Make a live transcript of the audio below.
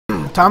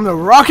Time to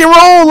rock and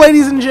roll,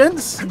 ladies and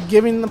gents.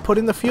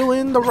 Putting the fuel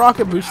in the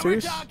rocket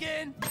boosters.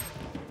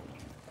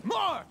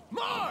 More.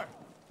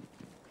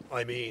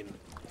 I mean,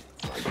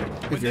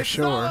 If you're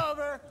sure.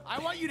 Over, I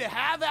want you to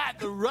have at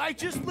the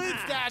righteous loot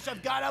stash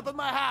I've got up at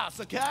my house,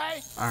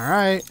 okay? All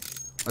right,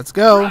 let's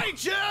go.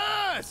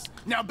 Righteous!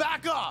 Now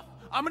back off.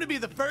 I'm gonna be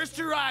the first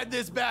to ride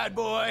this bad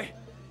boy.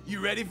 You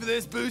ready for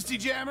this, Boosty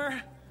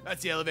Jammer?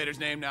 That's the elevator's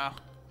name now.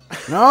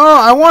 No,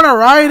 I want to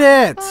ride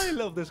it. I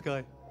love this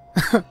guy.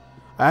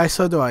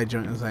 So do I,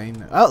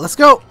 Zane. Oh, let's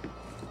go.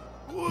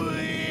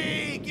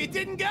 Weak! It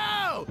didn't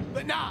go!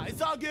 But nah,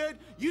 it's all good.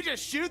 You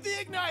just shoot the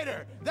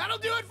igniter. That'll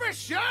do it for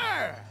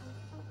sure!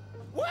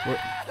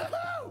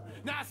 Woo-hoo-hoo!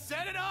 Now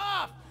set it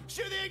off!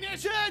 Shoot the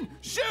ignition!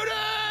 Shoot it!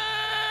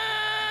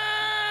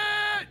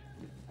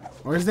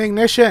 Where's the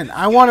ignition?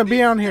 I want to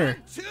be on here.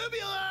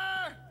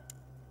 Tubular!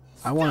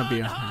 I want to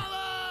be on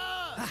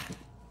here.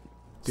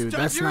 Dude,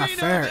 that's not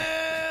fair.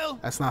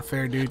 That's not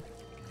fair, dude.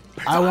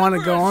 I want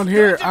to go on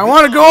here. I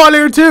want to go on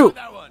here too.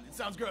 That one. It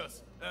sounds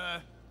gross.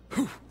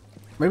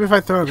 Maybe if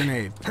I throw a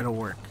grenade, it'll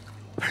work.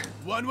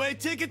 One-way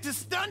ticket to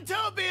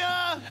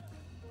Stuntopia!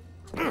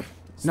 No.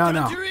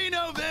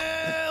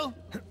 Stunterinoville!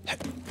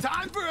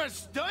 Time for a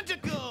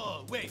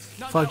stunticle! Wait,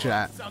 not Fuck that one.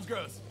 that. Sounds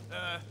gross.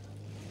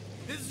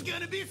 This is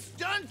gonna be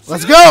stunt.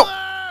 Let's go!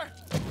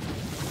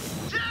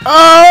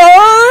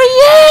 Oh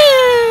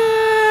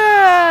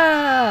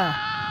yeah!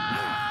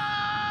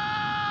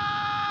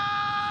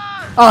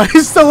 Oh,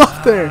 he's still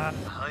up there.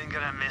 I'm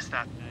gonna miss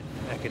that.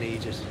 Back in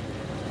ages.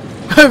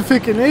 I'm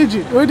picking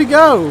agent. Where'd he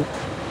go?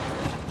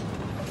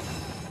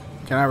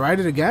 Can I ride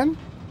it again?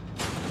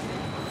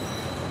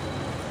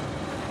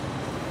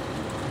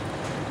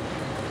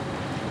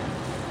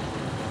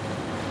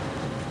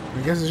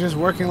 I guess it's just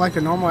working like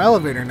a normal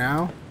elevator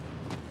now.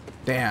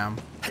 Damn.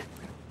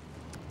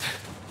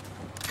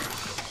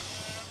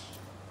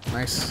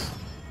 Nice.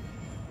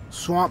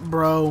 Swamp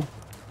bro.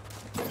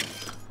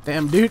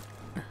 Damn, dude.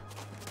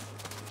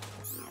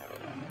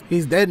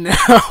 He's dead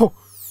now.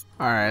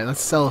 Alright, let's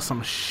sell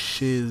some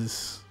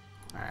shiz.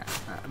 Alright.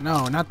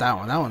 No, not that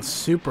one. That one's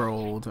super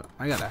old.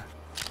 I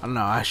don't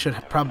know. I should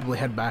probably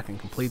head back and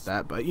complete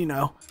that, but you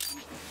know.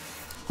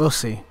 We'll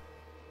see.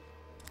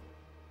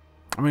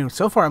 I mean,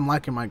 so far I'm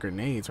liking my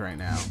grenades right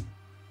now.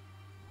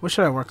 What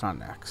should I work on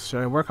next?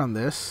 Should I work on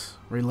this?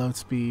 Reload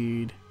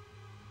speed.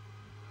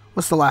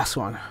 What's the last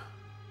one?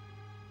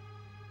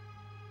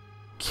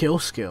 Kill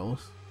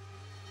skills.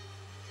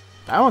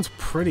 That one's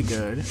pretty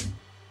good.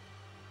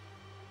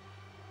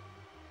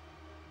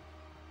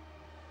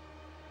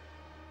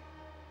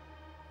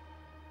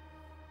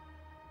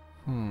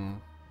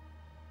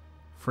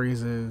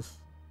 Freezes.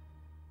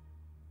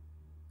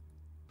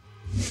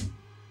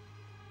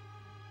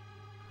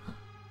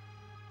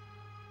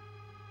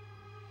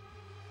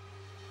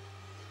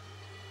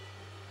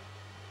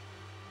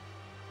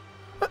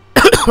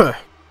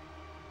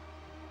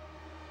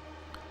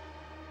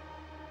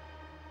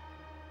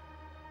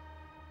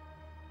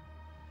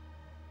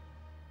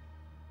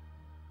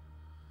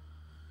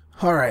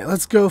 All right,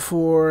 let's go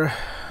for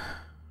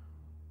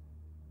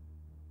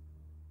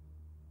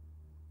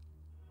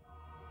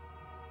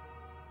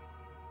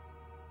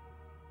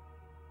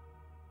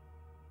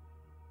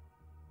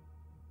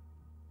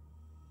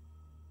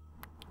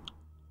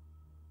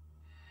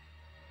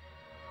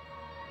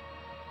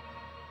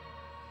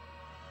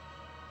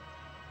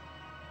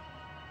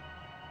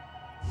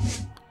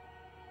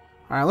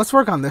Alright, let's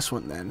work on this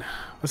one then.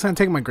 Let's not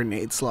take my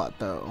grenade slot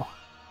though.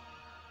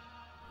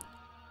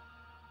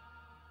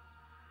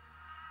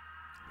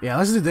 Yeah,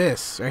 let's do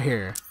this right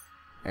here.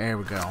 There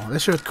we go.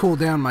 This should cool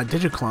down my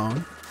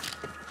digiclone.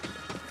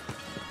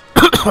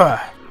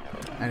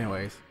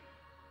 Anyways.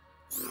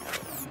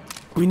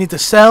 We need to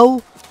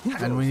sell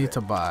and we need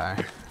to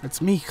buy.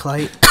 It's me,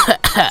 Clay. I've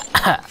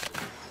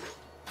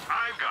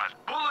got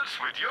bullets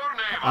with your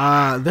name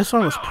on This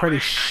one was pretty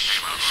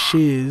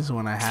shiz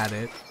when I had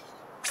it.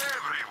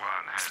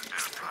 Everyone has their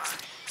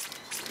price.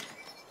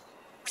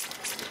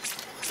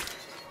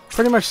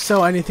 Pretty much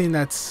sell anything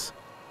that's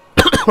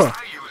I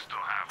used to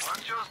have one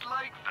just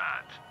like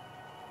that.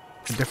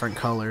 a different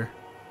color.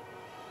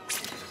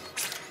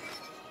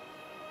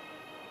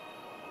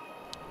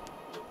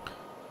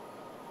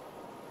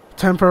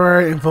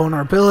 Temporary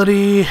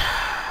invulnerability.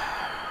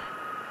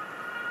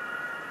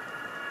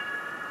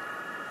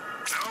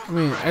 I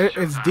mean,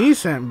 it's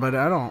decent, but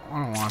I don't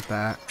want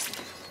that.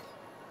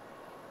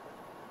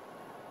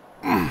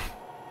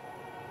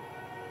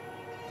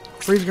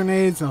 Freeze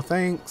grenades, no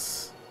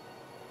thanks.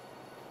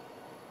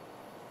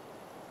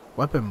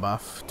 Weapon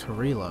buff to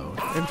reload.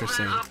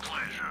 Interesting.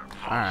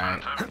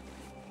 Alright.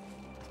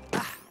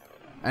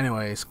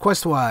 Anyways,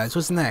 quest-wise,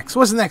 what's next?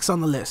 What's next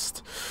on the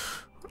list?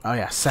 Oh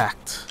yeah,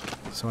 sacked.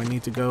 So I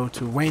need to go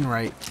to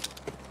Wainwright.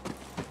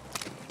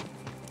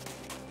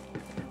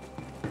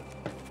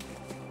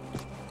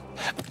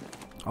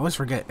 I always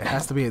forget, it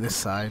has to be at this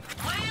side.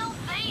 Well,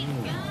 thanks,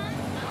 guns.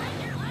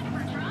 Unless you're looking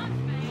for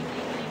drugs, baby.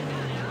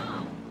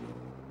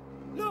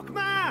 Look,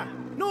 Ma!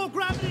 No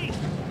gravity!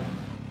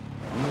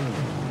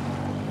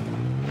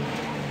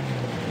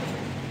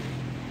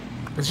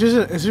 It's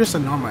just a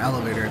normal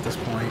elevator at this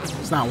point.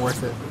 It's not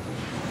worth it.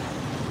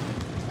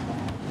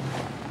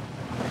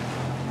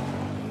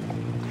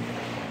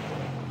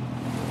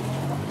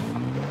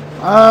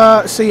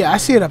 So yeah, I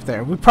see it up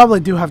there. We probably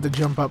do have to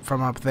jump up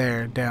from up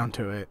there down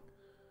to it.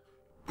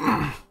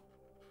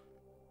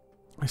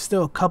 There's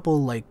still a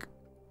couple, like,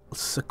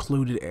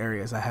 secluded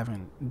areas I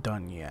haven't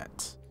done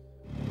yet.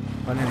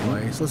 But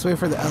anyways, let's wait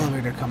for the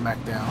elevator to come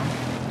back down.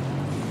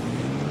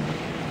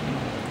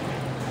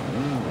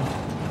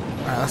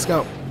 Alright, let's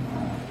go.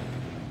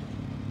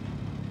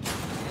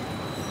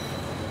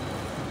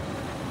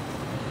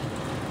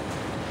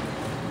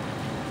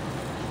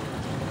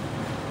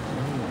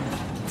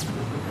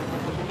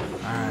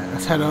 Alright,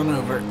 let's head on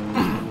over.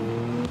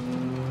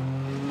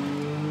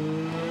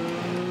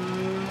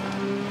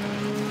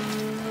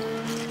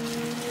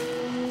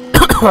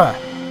 And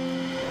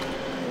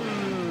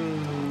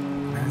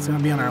it's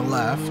gonna be on our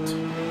left.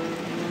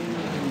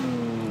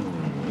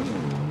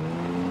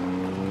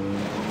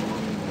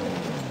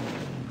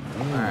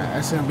 Alright,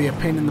 that's gonna be a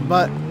pain in the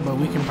butt, but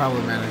we can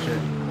probably manage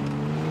it.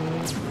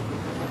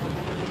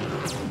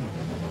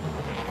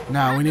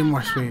 No, we need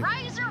more speed.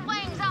 Razor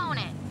wings on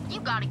it.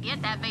 You gotta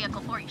get that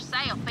vehicle for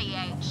yourself,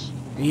 BH.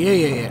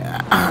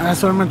 Yeah.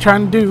 That's what I'm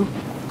trying to do.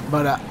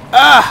 But,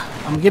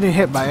 I'm getting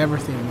hit by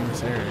everything in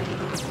this area.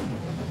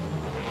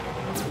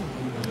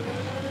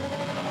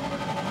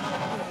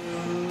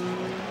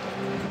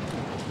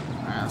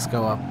 Alright, let's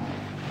go up.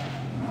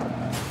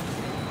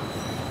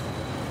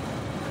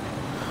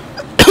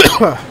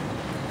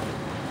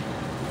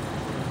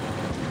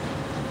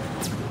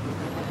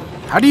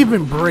 How do you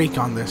even brake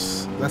on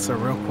this? That's a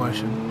real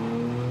question.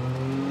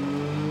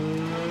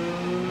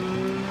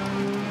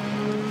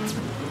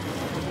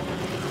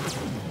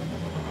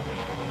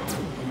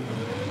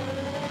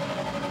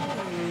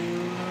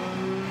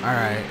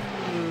 Alright,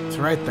 it's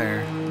right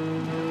there.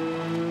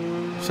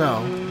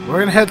 So, we're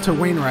gonna head to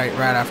Wainwright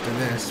right after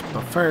this,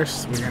 but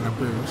first, we're gonna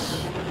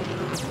boost.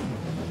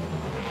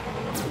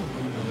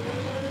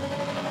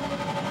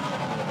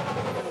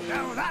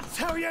 Now that's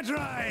how you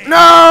drive.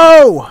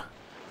 No!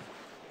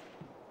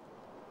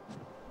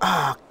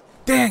 Ah,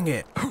 dang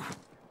it.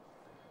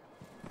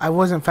 I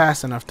wasn't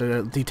fast enough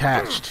to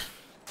detach.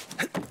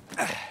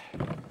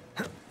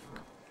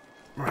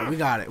 Alright, we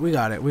got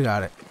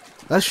it.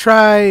 Let's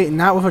try,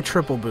 not with a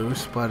triple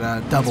boost, but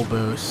a double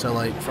boost. So,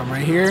 like, from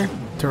right here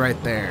to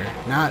right there.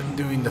 Not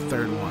doing the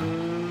third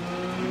one.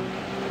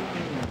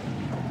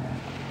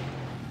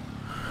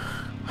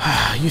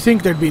 You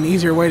think there'd be an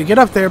easier way to get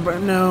up there,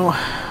 but no.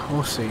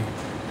 We'll see.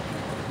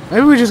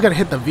 Maybe we just gotta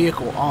hit the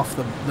vehicle off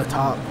the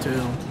top,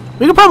 too.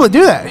 We could probably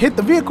do that. Hit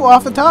the vehicle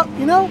off the top,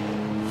 you know?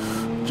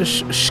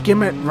 Just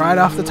skim it right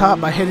off the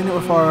top by hitting it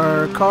with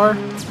our car.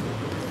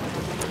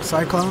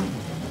 Cyclone.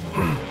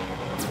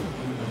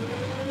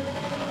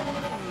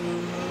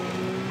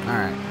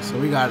 Alright, so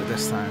we got it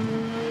this time.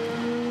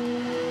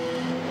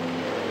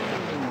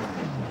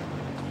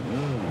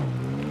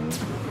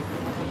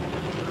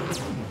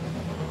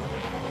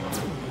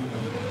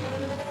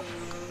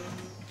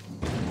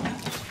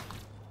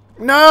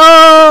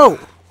 No!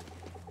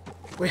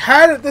 We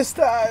had it this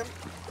time.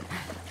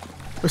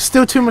 There's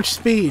still too much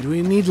speed.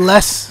 We need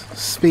less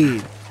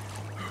speed.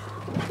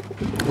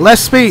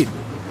 Less speed.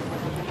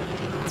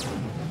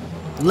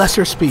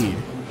 Lesser speed.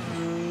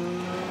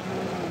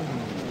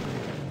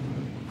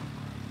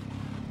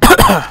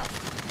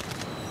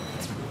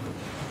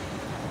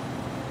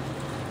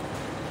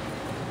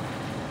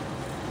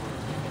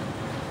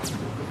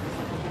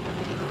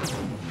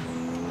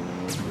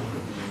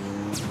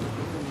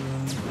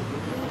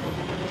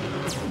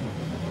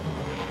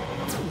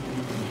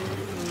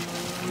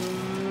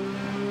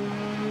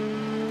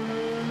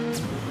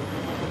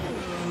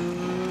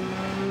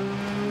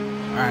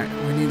 Alright,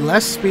 we need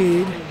less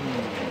speed.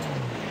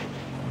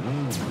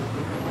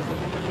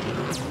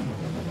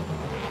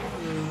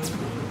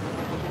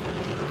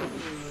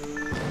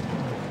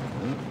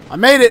 I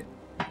made it!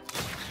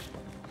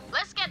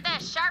 Let's get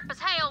that sharp as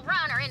hell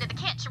runner into the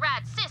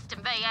catch-a-ride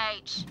system,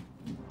 VH.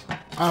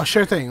 Oh,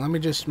 sure thing. Let me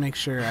just make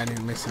sure I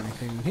didn't miss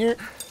anything here.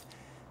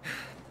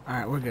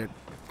 Alright, we're good.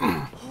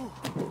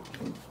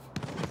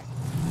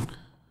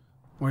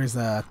 Where's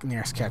the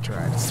nearest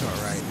catch-a-ride? It's to our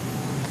right.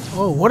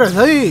 Oh, what are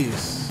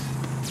these?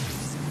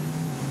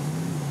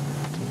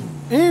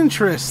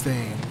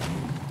 Interesting.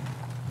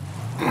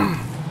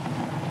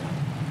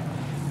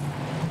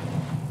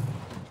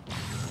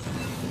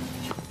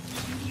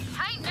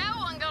 Ain't no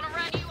one gonna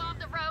run you off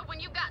the road when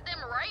you got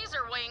them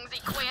razor wings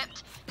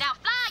equipped. Now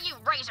fly, you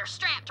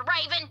razor-strapped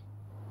raven.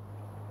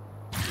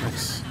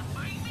 Nice.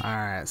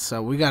 Alright,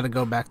 so we gotta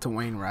go back to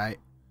Wainwright.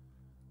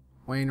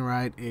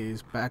 Wainwright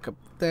is back up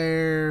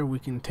there. We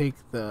can take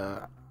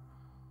the...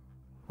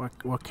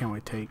 What can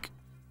we take?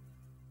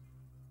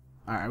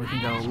 Alright, we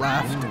can go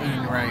left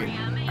and right.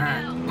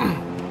 Alright.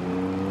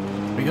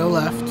 We go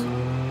left.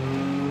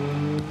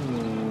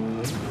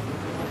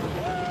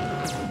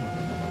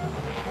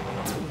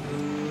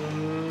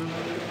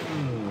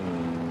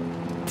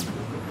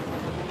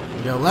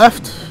 We go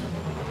left.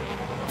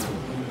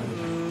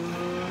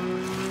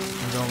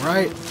 go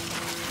right.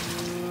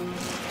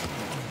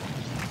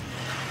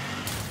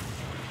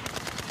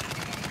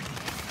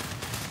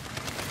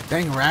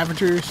 Dang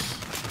Ravagers.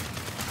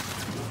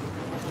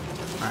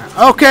 Alright.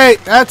 Okay,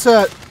 that's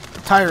a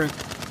tyrant.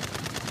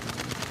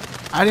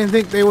 I didn't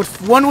think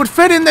one would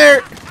fit in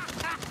there.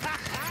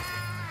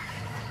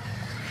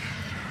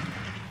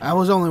 That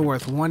was only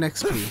worth 1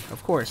 XP,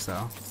 of course,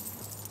 though.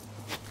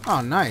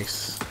 Oh,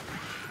 nice.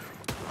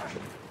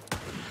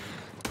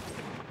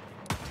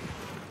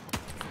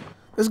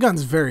 This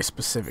gun's very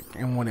specific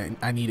and what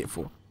I need it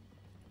for.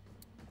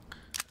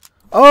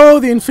 Oh,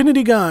 the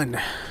infinity gun.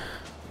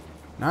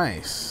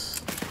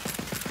 Nice.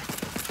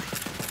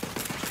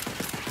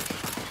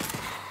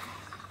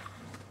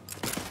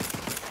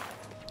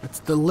 It's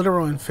the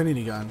literal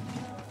infinity gun.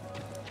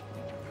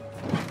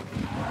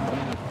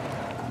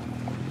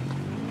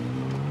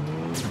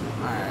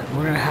 Alright,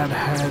 we're gonna have to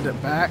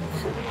head back.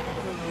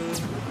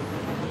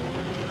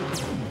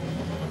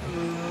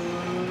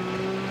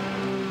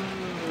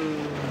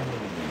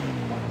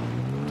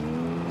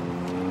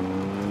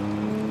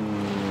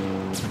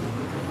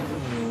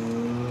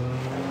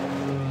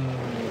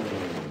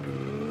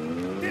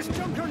 This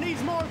junker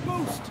needs more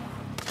boost.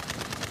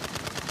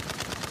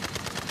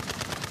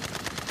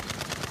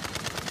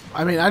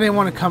 I mean, I didn't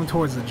want to come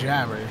towards the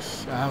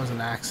jabbers. That was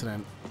an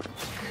accident.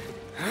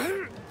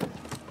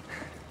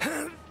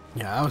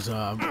 Yeah, that was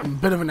a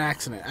bit of an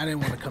accident. I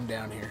didn't want to come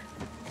down here.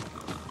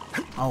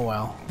 Oh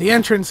well. The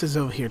entrance is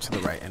over here to the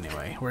right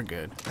anyway. We're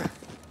good.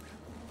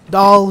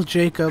 Dahl,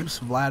 Jacobs,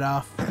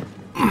 Vladov,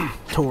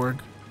 Torg.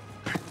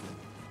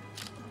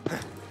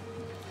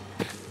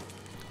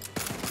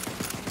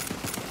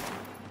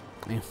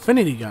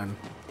 Infinity gun.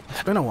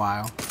 It's been a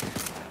while.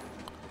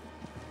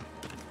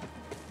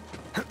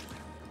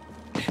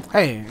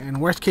 Hey, in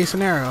worst case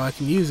scenario, I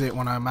can use it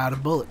when I'm out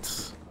of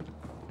bullets.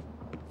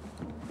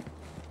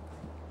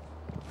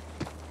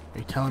 Are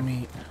you telling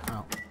me?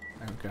 Oh,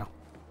 there we go.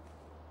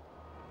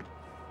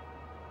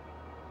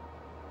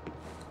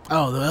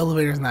 Oh, the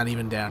elevator's not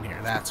even down here.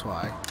 That's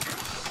why.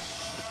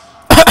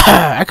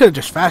 I could have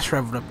just fast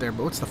traveled up there,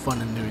 but what's the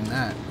fun in doing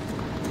that?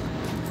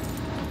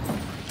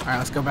 Alright,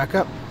 let's go back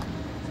up.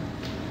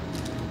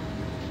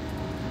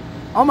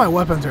 All my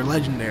weapons are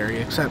legendary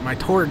except my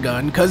Torg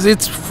gun, because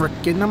it's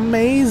freaking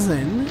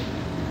amazing.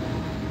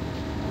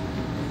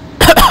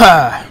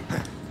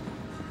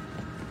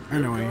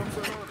 Anyway,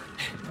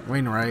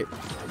 Wainwright.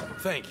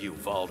 Thank you,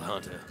 Vault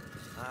Hunter.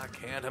 I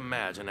can't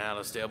imagine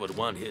Alistair would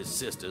want his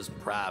sister's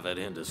private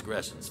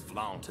indiscretions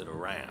flaunted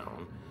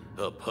around.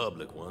 Her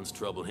public ones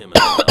trouble him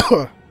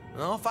enough.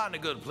 I'll find a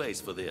good place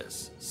for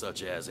this,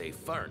 such as a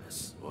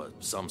furnace, or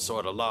some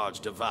sort of large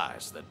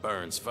device that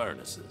burns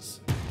furnaces.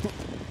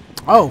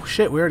 Oh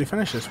shit, we already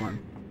finished this one.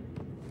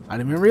 I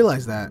didn't even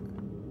realize that.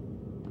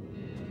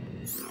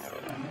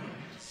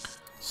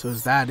 So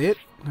is that it?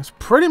 That's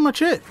pretty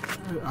much it.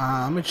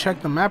 Let me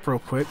check the map real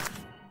quick.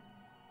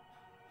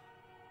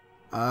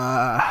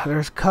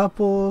 There's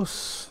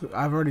couples.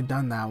 I've already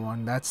done that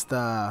one. That's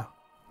the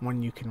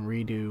one you can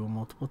redo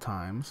multiple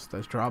times.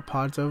 There's drop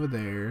pods over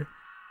there.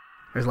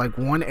 There's like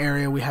one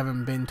area we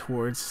haven't been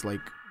towards like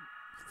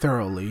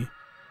thoroughly.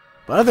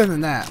 But other than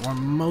that, we're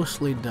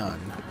mostly done.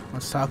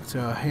 Let's talk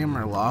to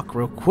Hammerlock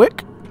real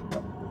quick.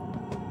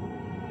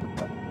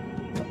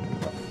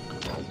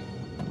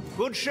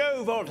 Good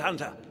show, Vault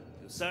Hunter.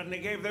 You certainly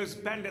gave those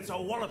bandits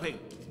a walloping.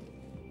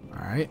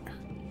 Alright.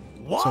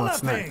 Walloping! So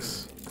what's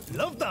next?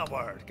 Love that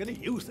word. Gonna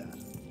use that.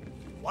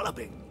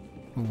 Walloping.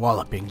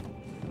 Walloping.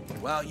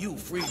 While you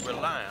freed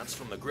Reliance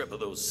from the grip of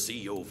those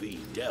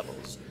COV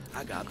devils,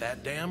 I got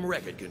that damn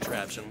record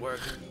contraption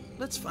working.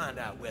 Let's find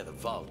out where the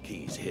vault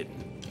key's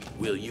hidden.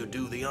 Will you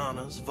do the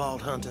honors,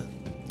 Vault Hunter?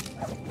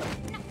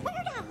 Now,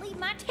 where'd I leave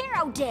my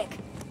tarot deck?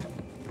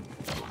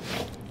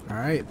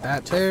 Alright,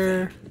 that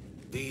there.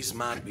 These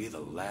might be the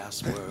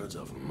last words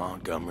of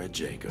Montgomery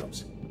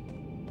Jacobs.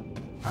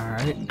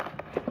 Alright.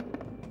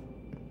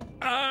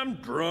 I'm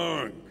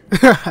drunk.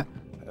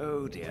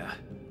 Oh dear.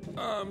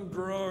 I'm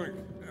drunk,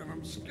 and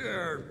I'm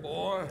scared,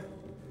 boy.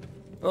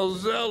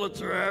 Those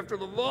zealots are after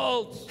the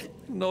vaults,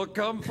 and they'll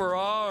come for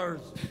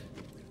ours.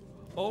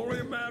 Only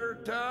a matter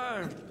of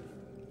time.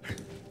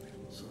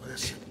 So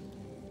listen.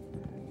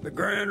 The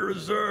Grand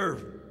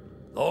Reserve,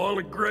 the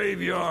oily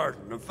graveyard,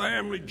 and the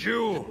family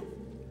jewel.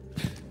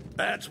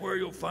 That's where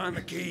you'll find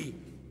the key.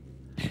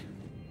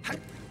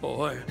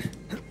 Boy,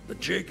 the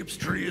Jacobs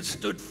tree has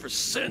stood for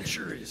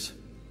centuries.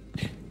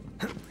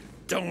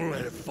 Don't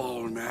let it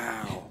fall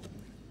now.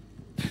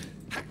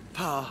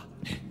 Pa,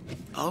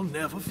 I'll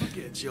never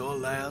forget your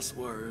last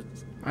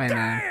words. I know.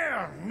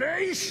 Damn,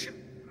 nation!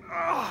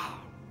 Ah,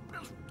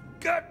 this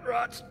gut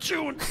rot's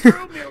chewing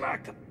through me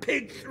like a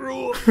pig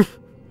through a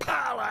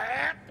pile of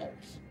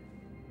apples.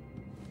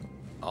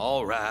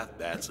 All right,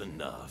 that's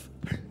enough.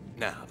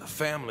 Now, the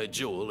family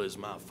jewel is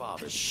my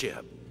father's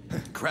ship.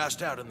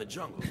 Crashed out in the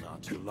jungle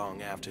not too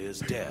long after his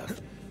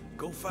death.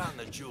 Go find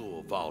the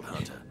jewel, Vault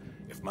Hunter.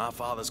 If my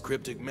father's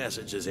cryptic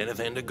message is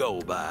anything to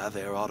go by,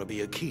 there ought to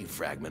be a key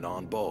fragment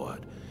on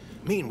board.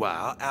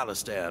 Meanwhile,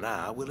 Alistair and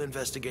I will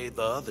investigate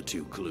the other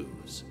 2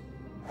 clues.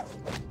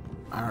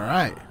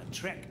 Alright. A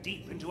trek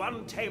deep into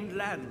untamed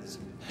lands.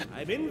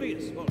 I'm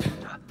envious.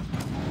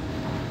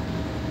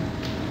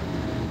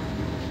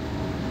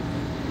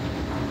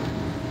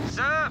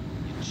 Sup,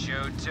 you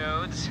chode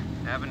toads?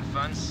 Having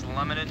fun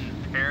slumming it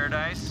in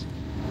paradise?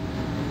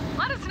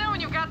 Let us know when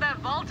you've got that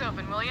vault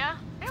open, will ya?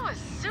 It was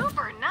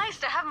super nice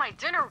to have my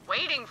dinner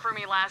waiting for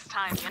me last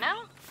time, you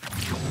know?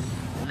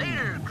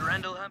 Later,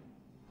 Grundle.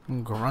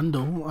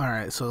 Grundle?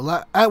 Alright, so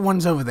that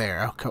one's over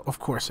there. Okay, of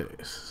course it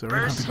is. So we're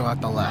gonna have to go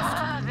out the left.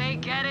 Ah, they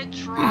get it,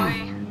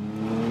 Troy.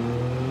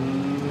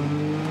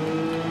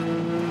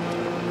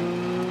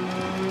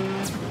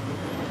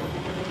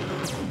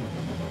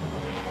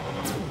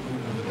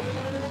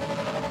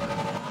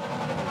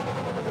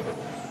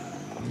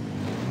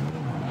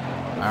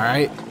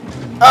 Alright.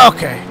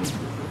 Okay.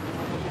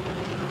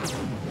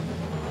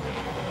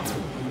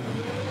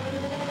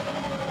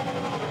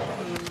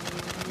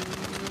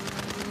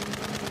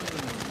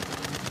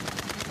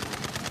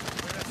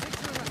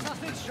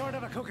 Short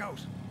of a cookout.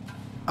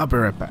 I'll be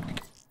right back.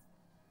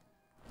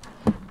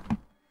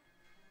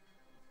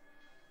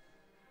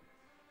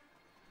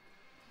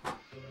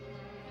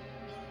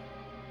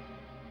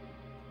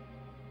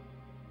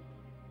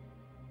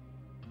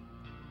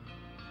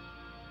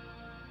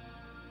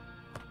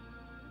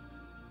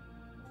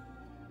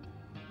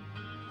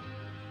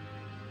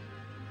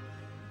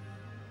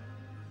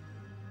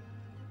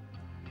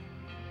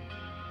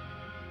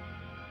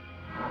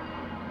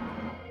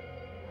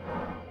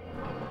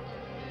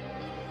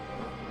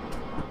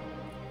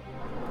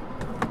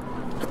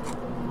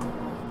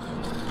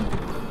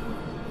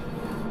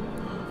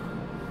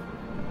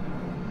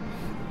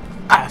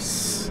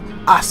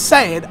 I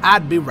said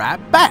I'd be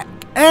right back,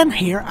 and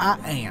here I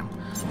am.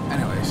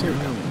 Anyways, here we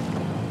go.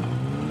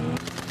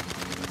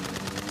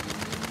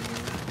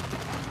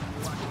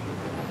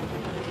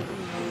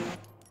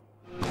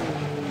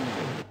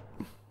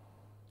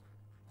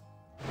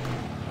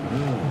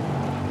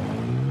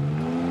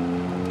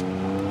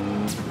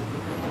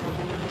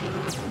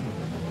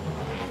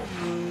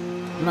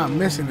 I'm not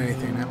missing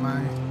anything, am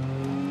I?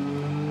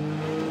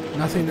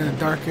 Nothing in the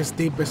darkest,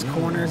 deepest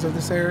corners of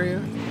this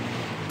area?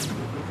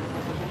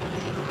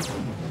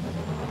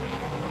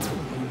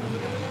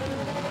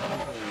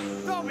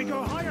 Thought we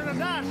go higher than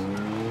that.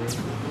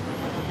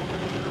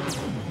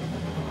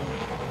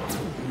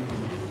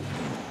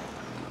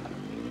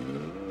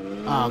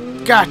 Oh,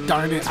 god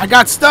darn it. I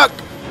got stuck!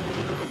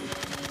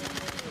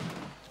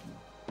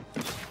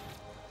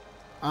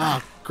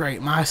 Oh,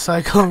 great. My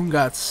cyclone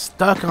got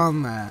stuck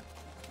on that.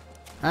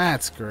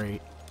 That's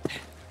great.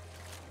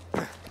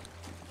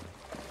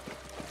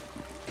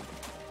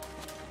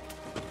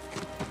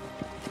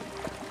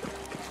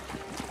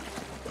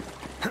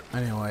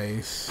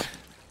 Anyways.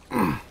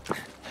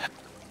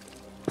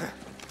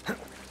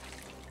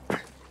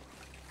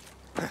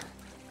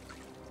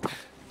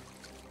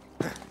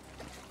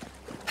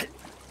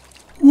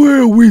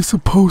 Where are we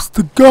supposed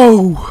to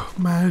go,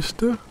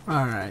 Master?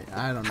 Alright,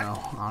 I don't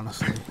know,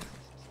 honestly.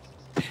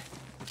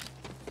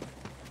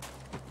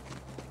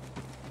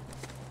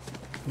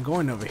 I'm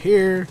going over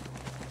here,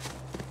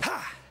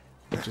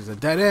 which is a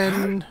dead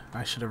end.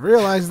 I should have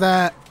realized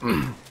that.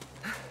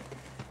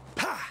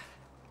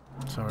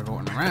 So we're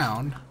going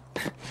around.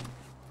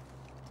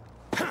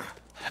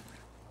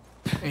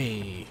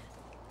 Hey.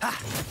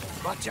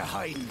 What you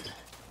hiding?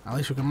 At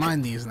least we can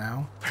mine these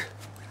now.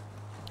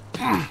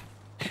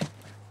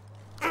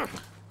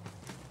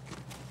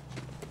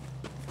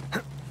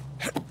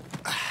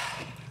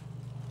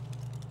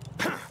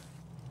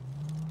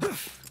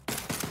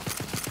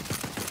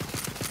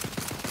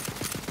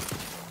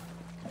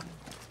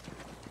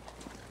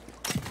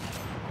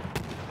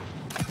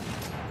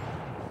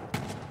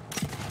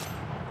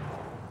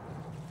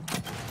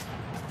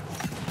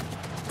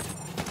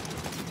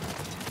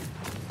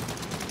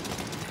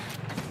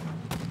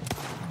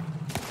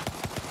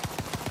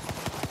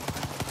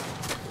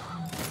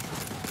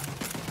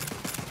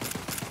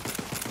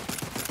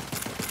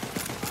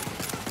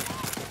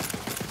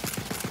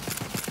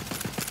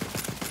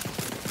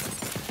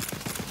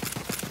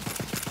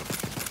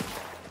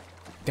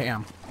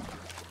 Damn.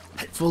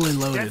 Fully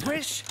loaded. Death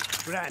wish?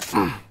 Right.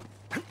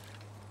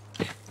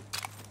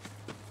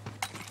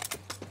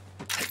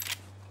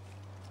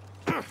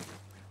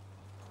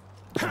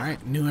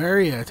 Alright, new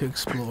area to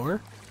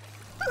explore.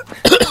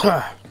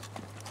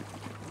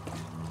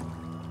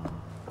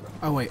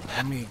 Oh wait,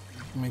 let me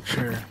make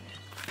sure.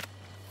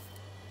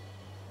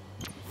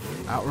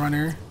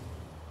 Outrunner.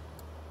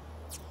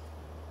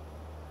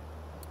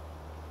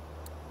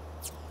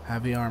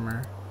 Heavy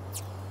armor.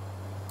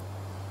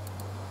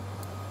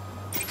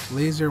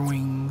 Laser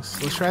wings.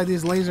 Let's try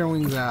these laser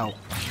wings out.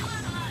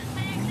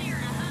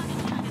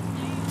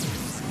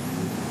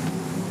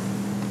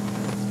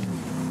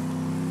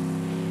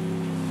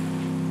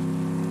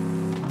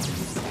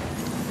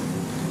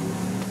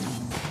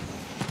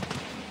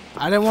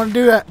 I didn't want to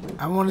do that.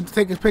 I wanted to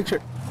take his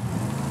picture.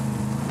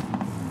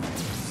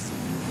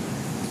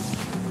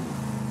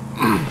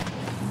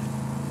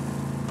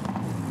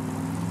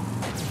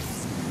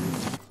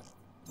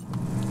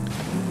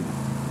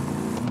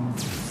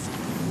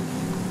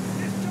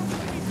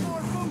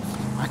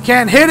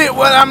 can't hit it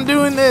while I'm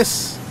doing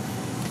this.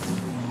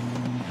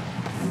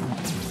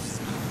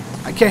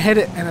 I can't hit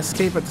it and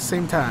escape at the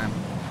same time.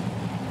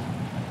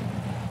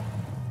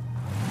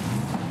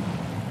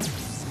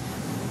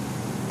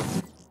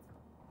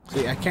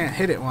 See, I can't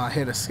hit it while I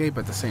hit escape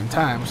at the same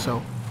time,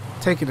 so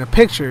taking a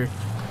picture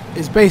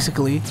is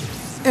basically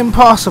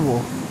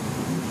impossible.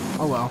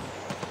 Oh well.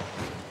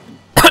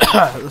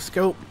 Let's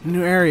go.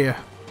 New area.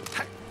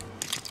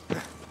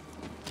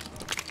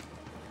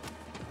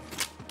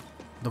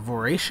 The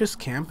voracious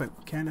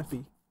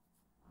canopy.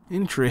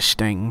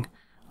 Interesting.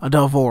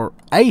 The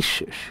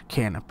voracious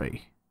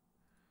canopy.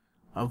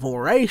 A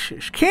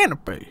voracious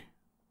canopy.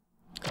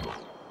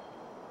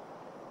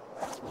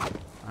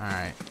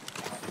 Alright.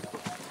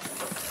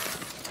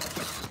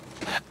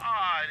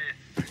 Ah,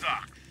 this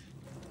sucks.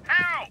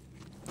 Help!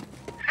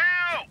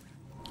 Help!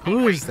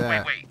 Who is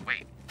that? Wait.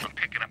 I'm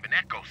picking up an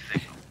echo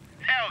signal.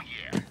 Hell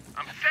yeah.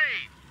 I'm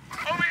saved.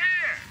 Over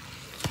here!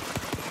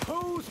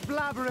 Who's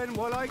blabbering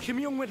while I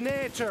commune with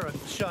nature and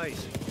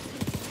shite?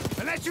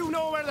 Unless you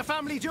know where the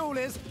family jewel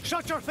is,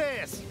 shut your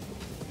face!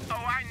 Oh,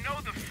 I know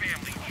the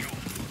family jewel.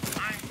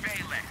 I'm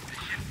Balex, the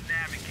ship's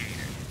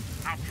navigator.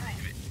 I'll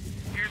prove it.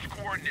 Here's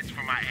coordinates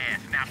for my ass.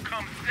 Now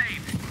come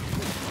save it.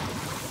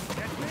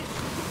 Get me?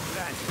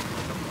 That.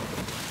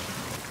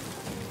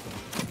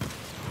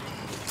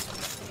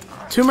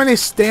 Too many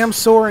damn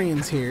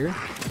saurians here.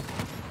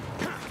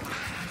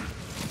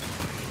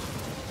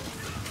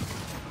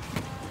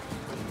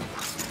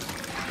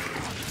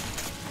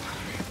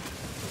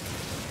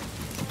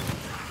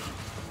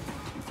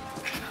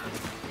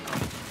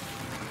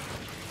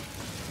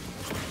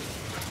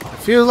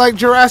 Feels like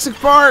Jurassic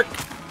Park.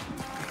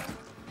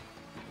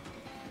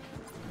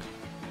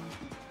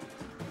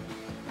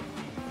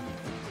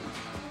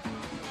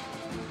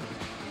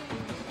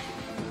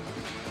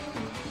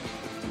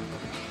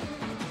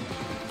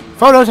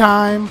 Photo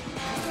time.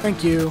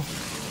 Thank you.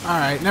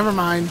 Alright, never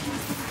mind.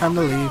 Time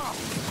to leave.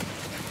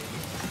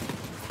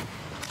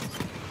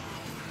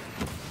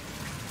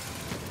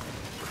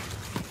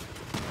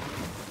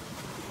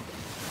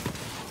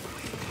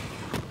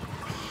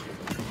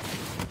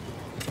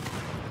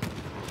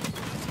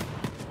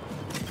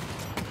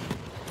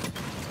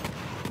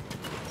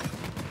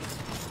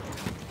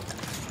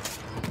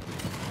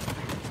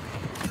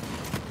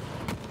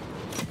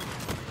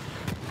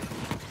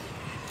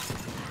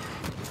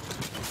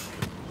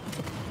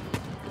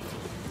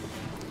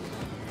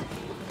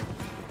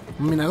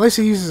 I mean, at least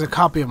he uses a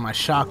copy of my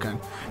shotgun.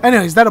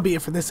 Anyways, that'll be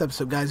it for this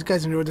episode, guys. If you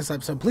guys enjoyed this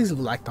episode, please leave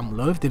a like down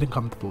below. If didn't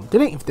comfortable,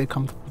 didn't. If did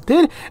comfortable,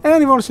 did. And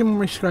if you want to see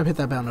more, subscribe, hit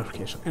that bell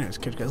notification. Anyways,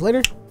 catch you guys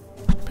later.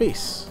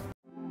 Peace.